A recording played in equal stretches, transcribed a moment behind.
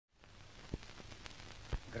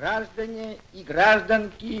граждане и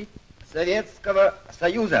гражданки Советского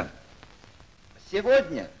Союза.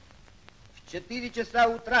 Сегодня в 4 часа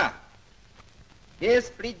утра без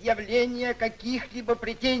предъявления каких-либо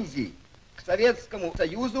претензий к Советскому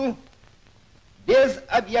Союзу, без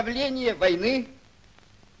объявления войны,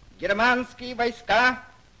 германские войска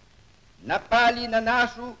напали на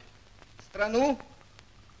нашу страну,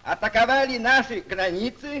 атаковали наши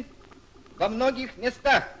границы во многих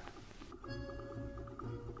местах.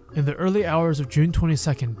 In the early hours of June 22,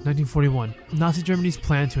 1941, Nazi Germany's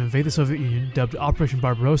plan to invade the Soviet Union, dubbed Operation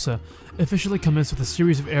Barbarossa, officially commenced with a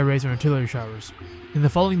series of air raids and artillery showers. In the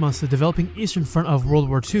following months, the developing eastern front of World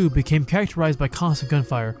War II became characterized by constant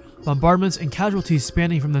gunfire, bombardments, and casualties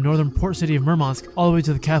spanning from the northern port city of Murmansk all the way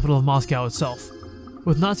to the capital of Moscow itself.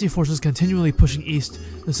 With Nazi forces continually pushing east,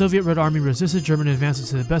 the Soviet Red Army resisted German advances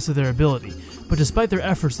to the best of their ability, but despite their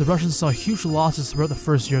efforts, the Russians saw huge losses throughout the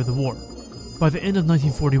first year of the war. By the end of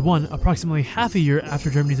 1941, approximately half a year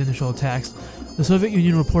after Germany's initial attacks, the Soviet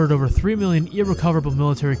Union reported over 3 million irrecoverable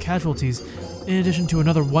military casualties, in addition to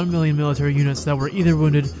another 1 million military units that were either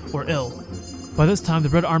wounded or ill. By this time, the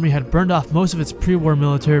Red Army had burned off most of its pre-war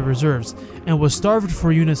military reserves, and was starved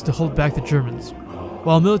for units to hold back the Germans.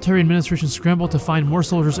 While military administration scrambled to find more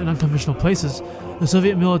soldiers in unconventional places, the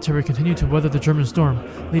Soviet military continued to weather the German storm,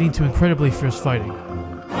 leading to incredibly fierce fighting.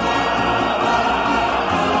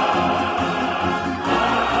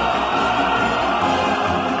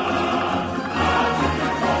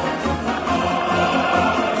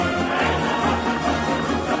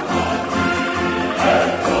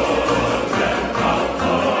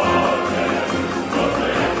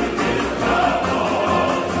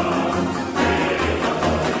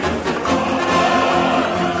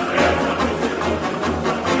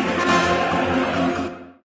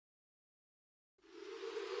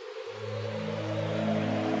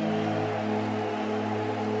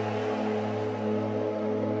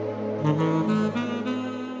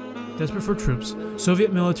 Desperate for troops,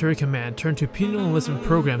 Soviet military command turned to penal enlistment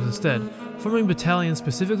programs instead, forming battalions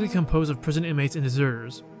specifically composed of prison inmates and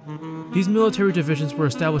deserters. These military divisions were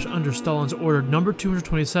established under Stalin's order number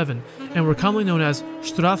 227 and were commonly known as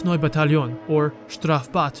Strafnoi Battalion, or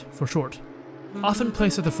Strafbat for short. Often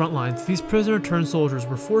placed at the front lines, these prisoner-turned soldiers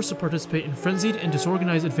were forced to participate in frenzied and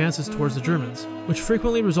disorganized advances towards the Germans, which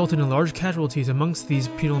frequently resulted in large casualties amongst these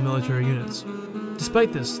penal military units.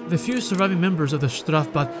 Despite this, the few surviving members of the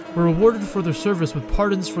Strafbat were rewarded for their service with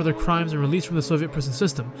pardons for their crimes and released from the Soviet prison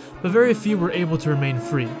system, but very few were able to remain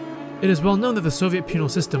free. It is well known that the Soviet penal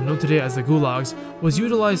system, known today as the Gulags, was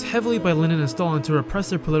utilized heavily by Lenin and Stalin to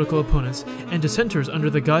repress their political opponents and dissenters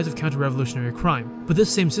under the guise of counter-revolutionary crime, but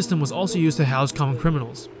this same system was also used to house common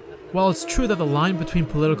criminals. While it's true that the line between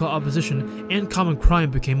political opposition and common crime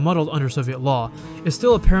became muddled under Soviet law, it's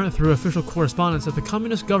still apparent through official correspondence that the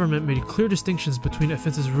communist government made clear distinctions between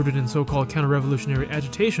offenses rooted in so-called counter-revolutionary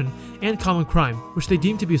agitation and common crime, which they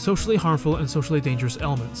deemed to be socially harmful and socially dangerous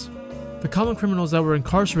elements. The common criminals that were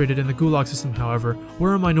incarcerated in the Gulag system, however,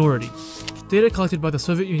 were a minority. Data collected by the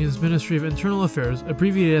Soviet Union's Ministry of Internal Affairs,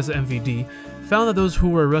 abbreviated as the MVD, found that those who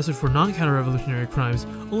were arrested for non-counter-revolutionary crimes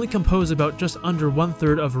only composed about just under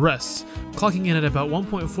one-third of arrests, clocking in at about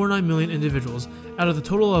 1.49 million individuals out of the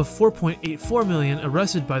total of 4.84 million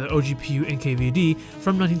arrested by the OGPU NKVD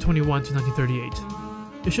from 1921 to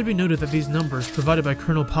 1938. It should be noted that these numbers, provided by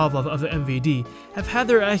Colonel Pavlov of the MVD, have had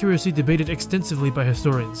their accuracy debated extensively by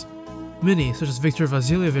historians. Many, such as Viktor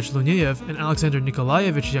Vasilyevich Luneyev and Alexander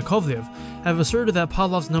Nikolaevich Yakovlev, have asserted that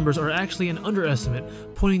Pavlov's numbers are actually an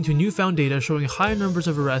underestimate, pointing to newfound data showing higher numbers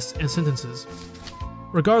of arrests and sentences.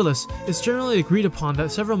 Regardless, it's generally agreed upon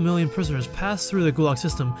that several million prisoners passed through the Gulag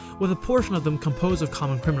system, with a portion of them composed of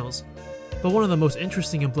common criminals. But one of the most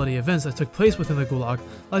interesting and bloody events that took place within the Gulag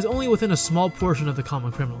lies only within a small portion of the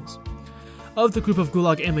common criminals. Of the group of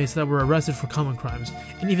Gulag inmates that were arrested for common crimes,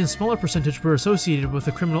 an even smaller percentage were associated with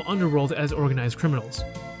the criminal underworld as organized criminals.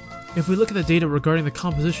 If we look at the data regarding the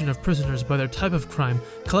composition of prisoners by their type of crime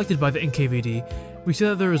collected by the NKVD, we see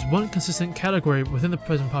that there is one consistent category within the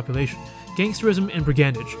prison population: gangsterism and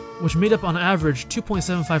brigandage, which made up on average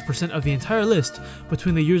 2.75% of the entire list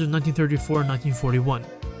between the years of 1934 and 1941.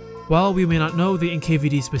 While we may not know the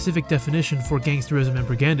NKVD's specific definition for gangsterism and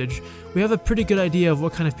brigandage, we have a pretty good idea of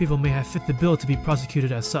what kind of people may have fit the bill to be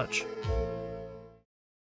prosecuted as such.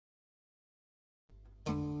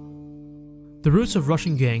 The roots of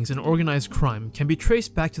Russian gangs and organized crime can be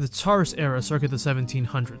traced back to the Tsarist era circa the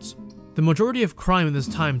 1700s. The majority of crime in this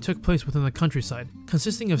time took place within the countryside,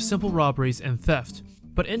 consisting of simple robberies and theft.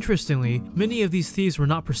 But interestingly, many of these thieves were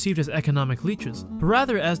not perceived as economic leeches, but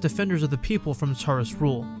rather as defenders of the people from Tsarist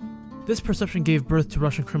rule. This perception gave birth to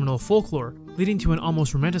Russian criminal folklore, leading to an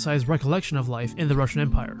almost romanticized recollection of life in the Russian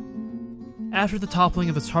Empire. After the toppling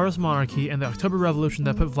of the Tsarist monarchy and the October Revolution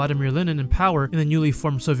that put Vladimir Lenin in power in the newly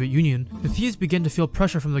formed Soviet Union, the thieves began to feel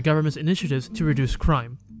pressure from the government's initiatives to reduce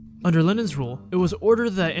crime. Under Lenin's rule, it was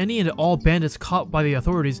ordered that any and all bandits caught by the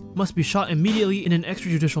authorities must be shot immediately in an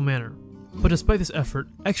extrajudicial manner. But despite this effort,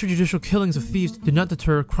 extrajudicial killings of thieves did not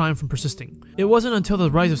deter crime from persisting. It wasn't until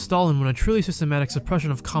the rise of Stalin when a truly systematic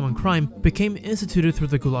suppression of common crime became instituted through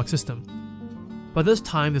the Gulag system. By this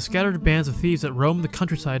time, the scattered bands of thieves that roamed the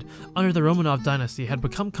countryside under the Romanov dynasty had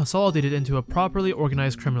become consolidated into a properly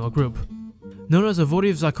organized criminal group. Known as the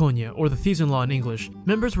Vori v Zakonie, or the thieves-in-law in English,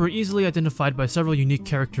 members were easily identified by several unique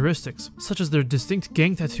characteristics, such as their distinct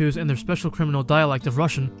gang tattoos and their special criminal dialect of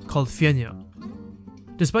Russian called fienia.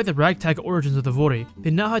 Despite the ragtag origins of the Vori,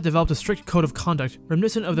 they now had developed a strict code of conduct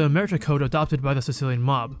reminiscent of the Omerta code adopted by the Sicilian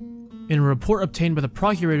mob. In a report obtained by the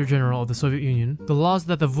Procurator General of the Soviet Union, the laws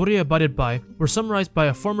that the Vori abided by were summarized by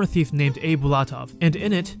a former thief named A. Bulatov, and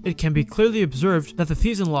in it can be clearly observed that the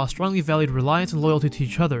thieves-in-law strongly valued reliance and loyalty to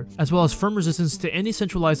each other, as well as firm resistance to any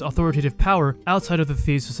centralized authoritative power outside of the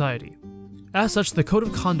thieves' society. As such, the Code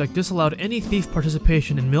of Conduct disallowed any thief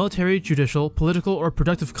participation in military, judicial, political, or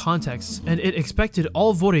productive contexts, and it expected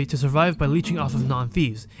all Vori to survive by leeching off of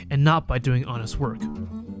non-thieves, and not by doing honest work.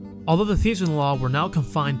 Although the thieves-in-law were now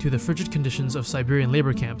confined to the frigid conditions of Siberian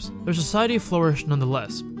labor camps, their society flourished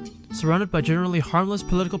nonetheless. Surrounded by generally harmless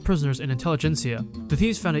political prisoners and intelligentsia, the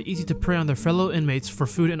thieves found it easy to prey on their fellow inmates for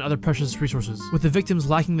food and other precious resources, with the victims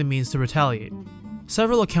lacking the means to retaliate.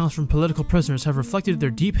 Several accounts from political prisoners have reflected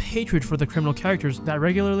their deep hatred for the criminal characters that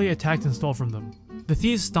regularly attacked and stole from them. The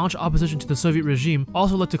thieves' staunch opposition to the Soviet regime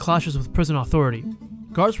also led to clashes with prison authority.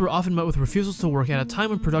 Guards were often met with refusals to work at a time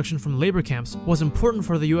when production from labor camps was important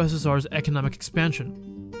for the USSR's economic expansion.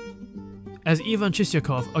 As Ivan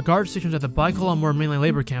Chistyakov, a guard stationed at the Baikal-Amur mainland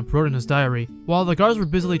labor camp, wrote in his diary, while the guards were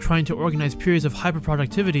busily trying to organize periods of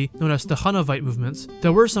hyperproductivity known as Stakhanovite movements,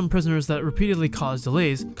 there were some prisoners that repeatedly caused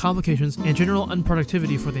delays, complications, and general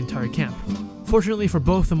unproductivity for the entire camp. Fortunately for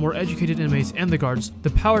both the more educated inmates and the guards, the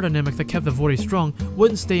power dynamic that kept the Vori strong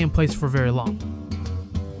wouldn't stay in place for very long.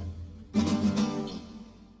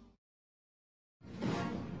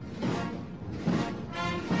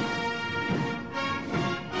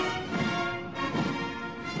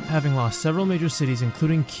 Having lost several major cities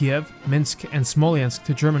including Kiev, Minsk, and Smolensk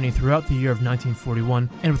to Germany throughout the year of 1941,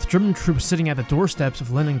 and with German troops sitting at the doorsteps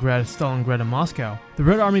of Leningrad, Stalingrad, and Moscow, the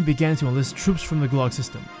Red Army began to enlist troops from the Gulag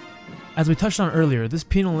system. As we touched on earlier, this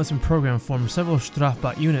penal enlistment program formed several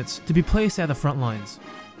Strafbat units to be placed at the front lines.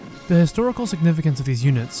 The historical significance of these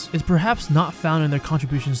units is perhaps not found in their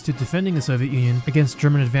contributions to defending the Soviet Union against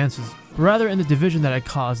German advances, but rather in the division that it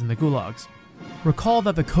caused in the Gulags. Recall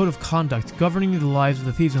that the Code of Conduct governing the lives of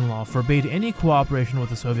the thieves-in-law forbade any cooperation with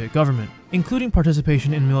the Soviet government, including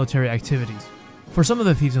participation in military activities. For some of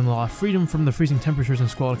the thieves-in-law, freedom from the freezing temperatures and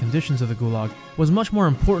squalid conditions of the Gulag was much more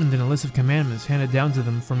important than a list of commandments handed down to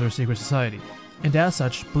them from their secret society. And as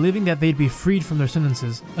such, believing that they'd be freed from their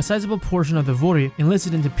sentences, a sizable portion of the Vori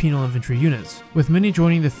enlisted into penal infantry units, with many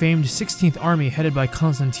joining the famed 16th Army headed by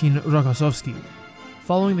Konstantin Rokossovsky.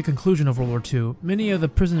 Following the conclusion of World War II, many of the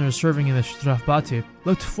prisoners serving in the Strafbate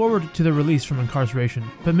looked forward to their release from incarceration,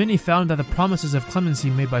 but many found that the promises of clemency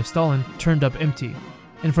made by Stalin turned up empty.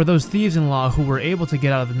 And for those thieves-in-law who were able to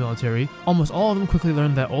get out of the military, almost all of them quickly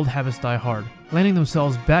learned that old habits die hard, landing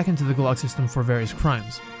themselves back into the Gulag system for various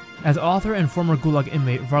crimes. As author and former Gulag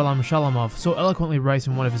inmate Varlam Shalamov so eloquently writes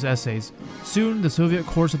in one of his essays, soon the Soviet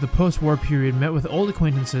courts of the post-war period met with old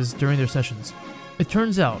acquaintances during their sessions. It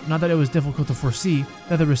turns out, not that it was difficult to foresee,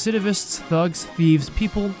 that the recidivists, thugs, thieves,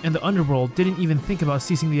 people, and the underworld didn't even think about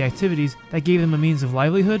ceasing the activities that gave them a means of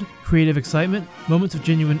livelihood, creative excitement, moments of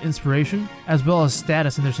genuine inspiration, as well as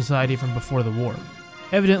status in their society from before the war.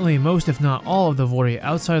 Evidently, most if not all of the Vori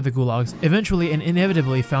outside of the Gulags eventually and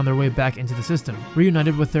inevitably found their way back into the system,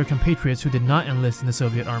 reunited with their compatriots who did not enlist in the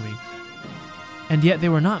Soviet army. And yet they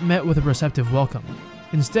were not met with a receptive welcome.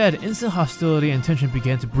 Instead, instant hostility and tension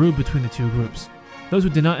began to brew between the two groups. Those who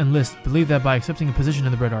did not enlist believed that by accepting a position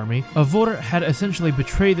in the Red Army, a Vor had essentially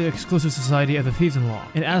betrayed the exclusive society of the thieves-in-law,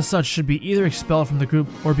 and as such should be either expelled from the group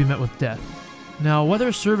or be met with death. Now,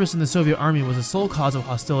 whether service in the Soviet army was the sole cause of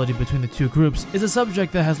hostility between the two groups is a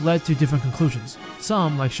subject that has led to different conclusions.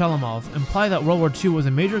 Some, like Shalamov, imply that World War II was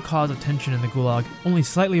a major cause of tension in the Gulag, only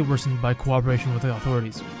slightly worsened by cooperation with the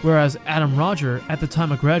authorities. Whereas Adam Roger, at the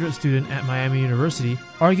time a graduate student at Miami University,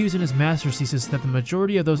 argues in his master's thesis that the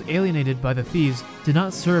majority of those alienated by the thieves did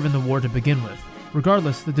not serve in the war to begin with.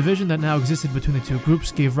 Regardless, the division that now existed between the two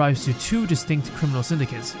groups gave rise to two distinct criminal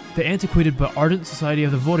syndicates: the antiquated but ardent Society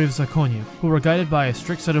of the Vory v Zakonie, who were guided by a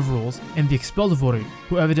strict set of rules, and the expelled Vory,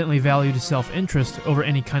 who evidently valued self-interest over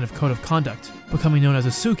any kind of code of conduct, becoming known as a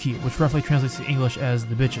Suki, which roughly translates to English as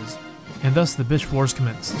the bitches. And thus the bitch wars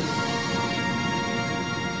commenced.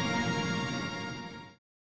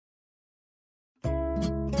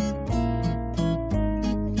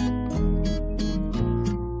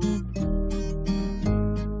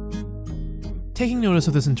 Taking notice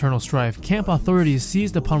of this internal strife, camp authorities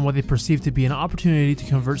seized upon what they perceived to be an opportunity to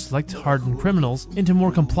convert select hardened criminals into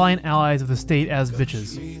more compliant allies of the state as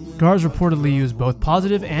bitches. Guards reportedly used both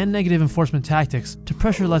positive and negative enforcement tactics to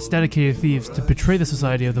pressure less dedicated thieves to betray the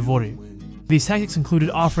Society of the Vory. These tactics included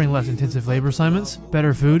offering less intensive labor assignments,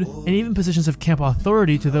 better food, and even positions of camp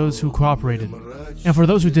authority to those who cooperated. And for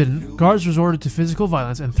those who didn't, guards resorted to physical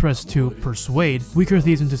violence and threats to persuade weaker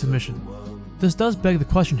thieves into submission. This does beg the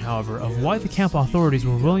question, however, of why the camp authorities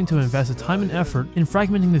were willing to invest the time and effort in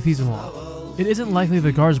fragmenting the thieves-in-law. It isn't likely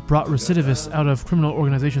the guards brought recidivists out of criminal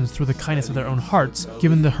organizations through the kindness of their own hearts,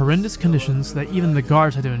 given the horrendous conditions that even the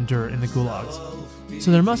guards had to endure in the gulags.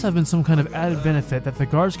 So there must have been some kind of added benefit that the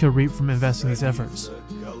guards could reap from investing these efforts.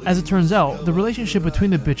 As it turns out, the relationship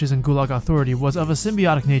between the bitches and Gulag authority was of a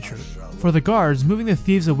symbiotic nature. For the guards, moving the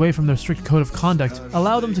thieves away from their strict code of conduct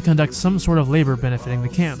allowed them to conduct some sort of labor benefiting the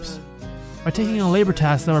camps. By taking on labor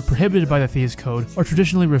tasks that were prohibited by the thieves' code or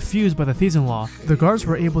traditionally refused by the thieves-in-law, the guards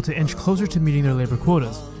were able to inch closer to meeting their labor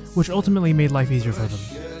quotas, which ultimately made life easier for them.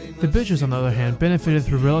 The bitches, on the other hand, benefited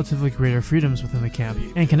through relatively greater freedoms within the camp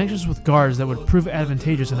and connections with guards that would prove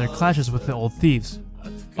advantageous in their clashes with the old thieves.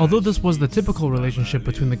 Although this was the typical relationship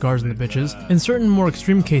between the guards and the bitches, in certain more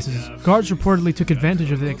extreme cases, guards reportedly took advantage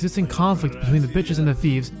of the existing conflict between the bitches and the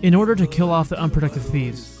thieves in order to kill off the unproductive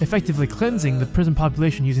thieves, effectively cleansing the prison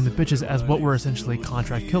population using the bitches as what were essentially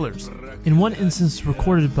contract killers. In one instance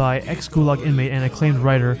recorded by ex-Gulag inmate and acclaimed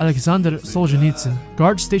writer Alexander Solzhenitsyn,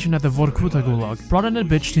 guards stationed at the Vorkuta Gulag brought in a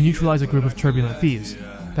bitch to neutralize a group of turbulent thieves.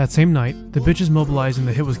 That same night, the bitches mobilized and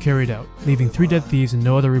the hit was carried out, leaving 3 dead thieves and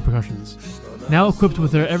no other repercussions. Now equipped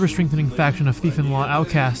with their ever-strengthening faction of thief-in-law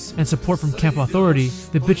outcasts and support from camp authority,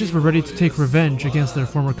 the bitches were ready to take revenge against their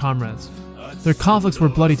former comrades. Their conflicts were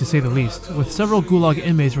bloody to say the least, with several Gulag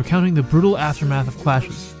inmates recounting the brutal aftermath of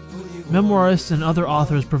clashes. Memoirists and other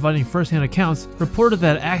authors providing first-hand accounts reported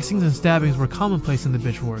that axings and stabbings were commonplace in the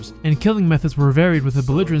bitch wars, and killing methods were varied with the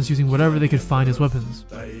belligerents using whatever they could find as weapons.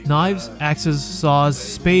 Knives, axes, saws,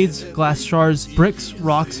 spades, glass shards, bricks,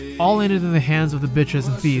 rocks, all landed in the hands of the bitches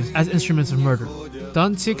and thieves as instruments of murder.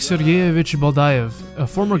 Dantsik Sergeyevich Baldayev, a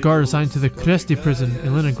former guard assigned to the Kresty prison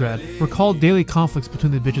in Leningrad, recalled daily conflicts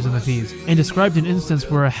between the bitches and the thieves, and described an instance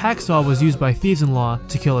where a hacksaw was used by thieves-in-law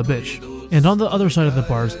to kill a bitch. And on the other side of the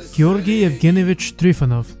bars, Georgy Evgenievich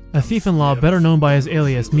Trifonov, a thief-in-law better known by his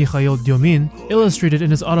alias Mikhail Dyomin, illustrated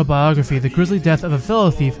in his autobiography the grisly death of a fellow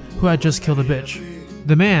thief who had just killed a bitch.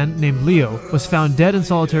 The man, named Leo, was found dead in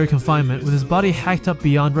solitary confinement with his body hacked up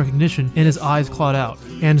beyond recognition and his eyes clawed out,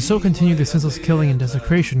 and so continued the senseless killing and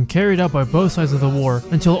desecration carried out by both sides of the war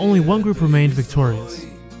until only one group remained victorious.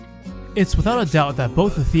 It's without a doubt that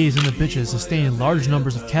both the thieves and the bitches sustained large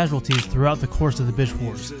numbers of casualties throughout the course of the bitch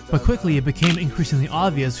wars, but quickly it became increasingly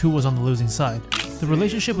obvious who was on the losing side. The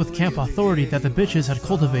relationship with camp authority that the bitches had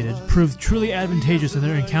cultivated proved truly advantageous in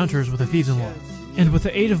their encounters with the thieves-in-law. And with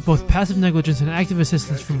the aid of both passive negligence and active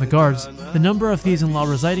assistance from the guards, the number of thieves-in-law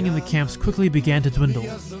residing in the camps quickly began to dwindle.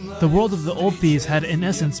 The world of the old thieves had in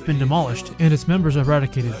essence been demolished, and its members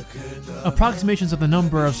eradicated. Approximations of the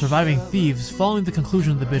number of surviving thieves following the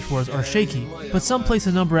conclusion of the bitch wars are shaky, but some place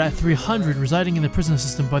a number at 300 residing in the prison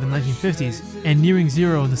system by the 1950s, and nearing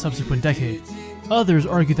 0 in the subsequent decade. Others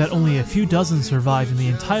argue that only a few dozen survived in the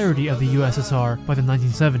entirety of the USSR by the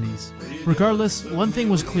 1970s. Regardless, one thing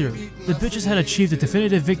was clear: the bitches had achieved a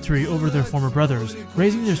definitive victory over their former brothers,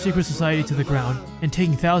 razing their secret society to the ground and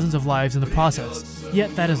taking thousands of lives in the process.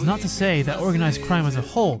 Yet that is not to say that organized crime as a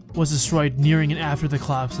whole was destroyed nearing and after the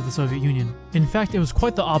collapse of the Soviet Union. In fact, it was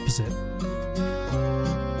quite the opposite.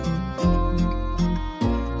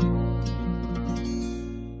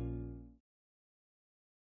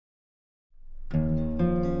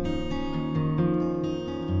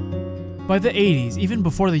 By the 80s, even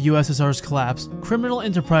before the USSR's collapse, criminal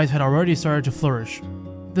enterprise had already started to flourish.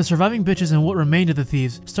 The surviving bitches and what remained of the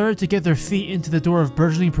thieves started to get their feet into the door of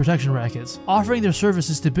burgeoning protection rackets, offering their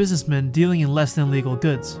services to businessmen dealing in less than legal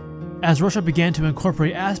goods. As Russia began to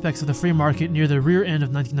incorporate aspects of the free market near the rear end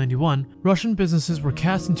of 1991, Russian businesses were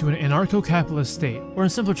cast into an anarcho-capitalist state, or in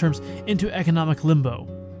simpler terms, into economic limbo.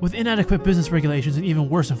 With inadequate business regulations and even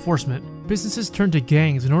worse enforcement, businesses turned to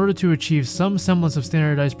gangs in order to achieve some semblance of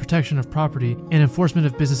standardized protection of property and enforcement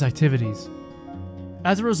of business activities.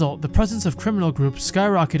 As a result, the presence of criminal groups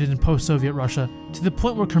skyrocketed in post-Soviet Russia to the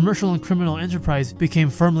point where commercial and criminal enterprise became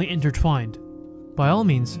firmly intertwined. By all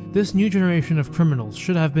means, this new generation of criminals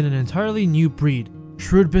should have been an entirely new breed,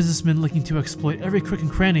 shrewd businessmen looking to exploit every crook and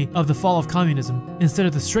cranny of the fall of communism instead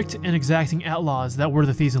of the strict and exacting outlaws that were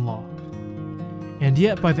the thieves in law. And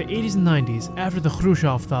yet, by the 80s and 90s, after the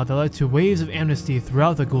Khrushchev thaw that led to waves of amnesty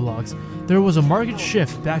throughout the gulags, there was a marked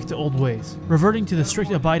shift back to old ways, reverting to the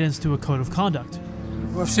strict abidance to a code of conduct.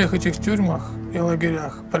 Во всех этих тюрьмах и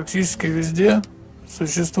лагерях практически везде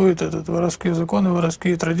существуют воровские законы,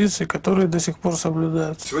 воровские традиции, которые до сих пор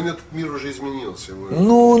соблюдаются. Сегодня этот мир уже изменился.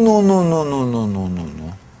 Ну,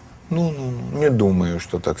 не думаю,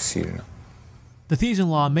 что так сильно. The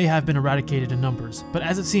thieves-in-law may have been eradicated in numbers, but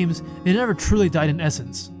as it seems, they never truly died in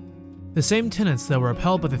essence. The same tenets that were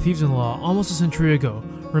upheld by the thieves-in-law almost a century ago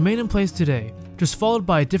remain in place today, just followed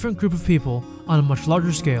by a different group of people on a much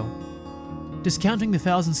larger scale. Discounting the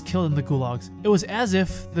thousands killed in the gulags, it was as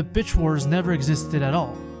if the bitch wars never existed at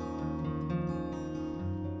all.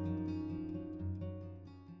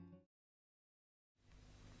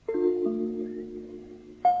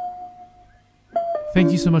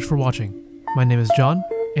 Thank you so much for watching. My name is John,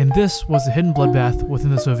 and this was the hidden bloodbath within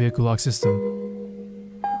the Soviet Gulag system.